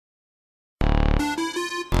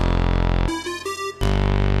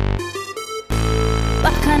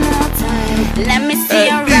Let me see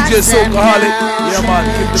your DJ rocks them Soca, now. yeah man,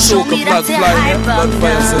 keep the Show soca me flag that you flying, hype yeah. Blood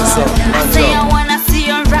fire says so. I say I wanna see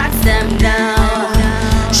your rocks them down.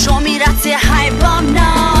 Show me that you hype up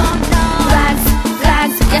now. Flags,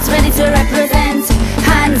 flags, get ready to represent.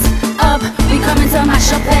 Hands up, we coming to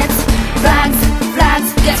mash up it. Flags, flags,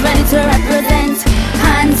 get ready to represent.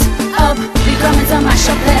 Hands up, we coming to mash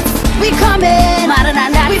up it. We coming, madder than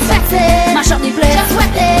that, we flexing. Mash up the place, just wet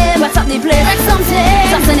them. Wet up the place, like something,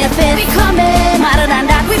 something in your face. We coming, madder than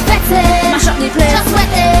that, we flexing. Mash up the place, just wet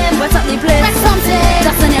them. Wet up the place, like something,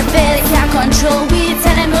 just in your face. They can't control we,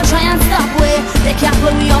 tell them don't try and stop we. They can't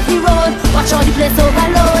pull we off the road, watch all the place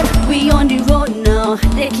overload. We on the road now,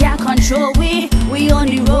 they can't control we on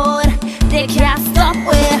the road, they can't stop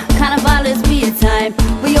we. Carnival is beer time,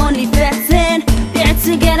 we only flexing. They're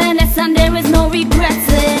togetherness and there is no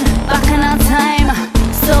regretting. Back in our time,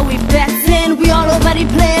 so we flexing. We all over the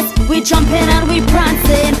place, we jumping and we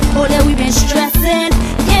prancing. Oh yeah, we been stressing,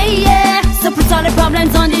 yeah, yeah. So put all the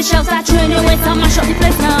problems on the shelves, I train your way to mash up the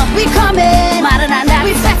place now. We coming, madder than that,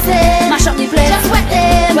 we flexing. Mash up the place, just wet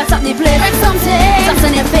them. Wet up the place, like something,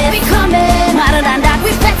 something in your face. We coming, madder than that,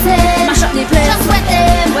 we flexing. Mash up the place, just wet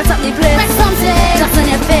them. Wet up the place, like something, just in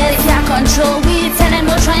your face. They can't control we, tell them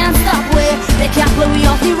don't try and stop we. They can't pull we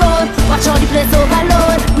off the road, watch all the place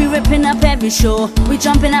overload. We ripping up every show, we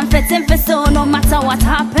jumping and fetting for so. No matter what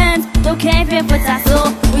happens, don't care if you put us so.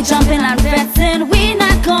 We jumping and fetting, we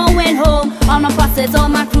not going home. All my bosses, all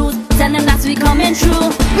my crews, tell them that we coming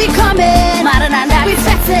through. We coming, madder than that, we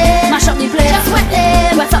flexing. Mash up the place, just wet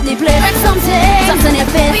them. Wet up the place, like something, something in your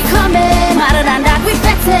face. We coming, madder than that, we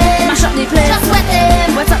flexing. Mash up the place, just wet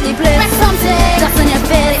them. Wet up the place, like something, just in your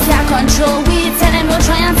face. They can't control we, tell them don't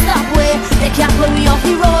try and stop we. They can't pull we off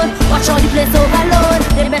the road, watch all the place overload.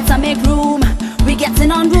 They better make room, we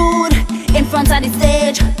getting on rude. In front of the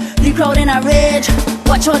stage, the crowd in a rage.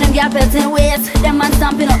 Watch all them gal belting waist, them man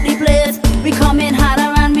stamping up the place. We coming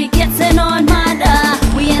harder and we getting on madder.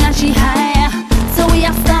 We energy high, so we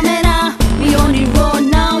have stamina. We on the road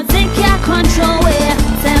now, they can't control it.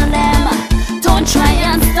 Tell them, don't try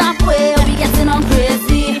and stop it. We getting on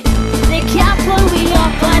crazy, they can't pull we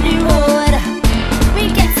up on the road.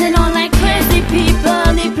 We getting on like crazy people,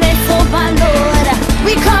 the place overload.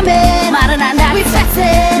 We coming, madder than that, we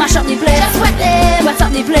flexing. Mash up the place, just wet them. Wet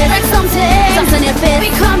up the place, like something, something in your face. We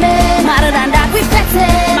coming, madder than that, we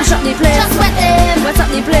flexing. Mash up the place, just wet them. Wet up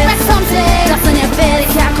the place, like something, just in your face. They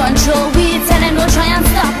can't control we, tell them don't try and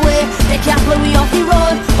stop we. They can't pull we off the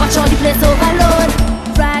road, watch all the place overload.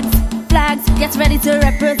 Flags, flags, get ready to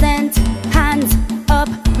represent. Hands up,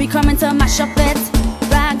 we coming to mash up it.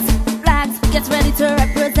 Flags, flags, get ready to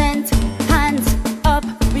represent. Hands up,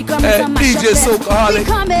 we coming to mash up DJ it. Soca, We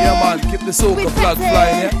coming, yeah man, keep the soca flag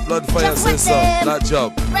flying, yeah. Blood fire says so, that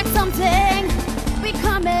job. Wreck something.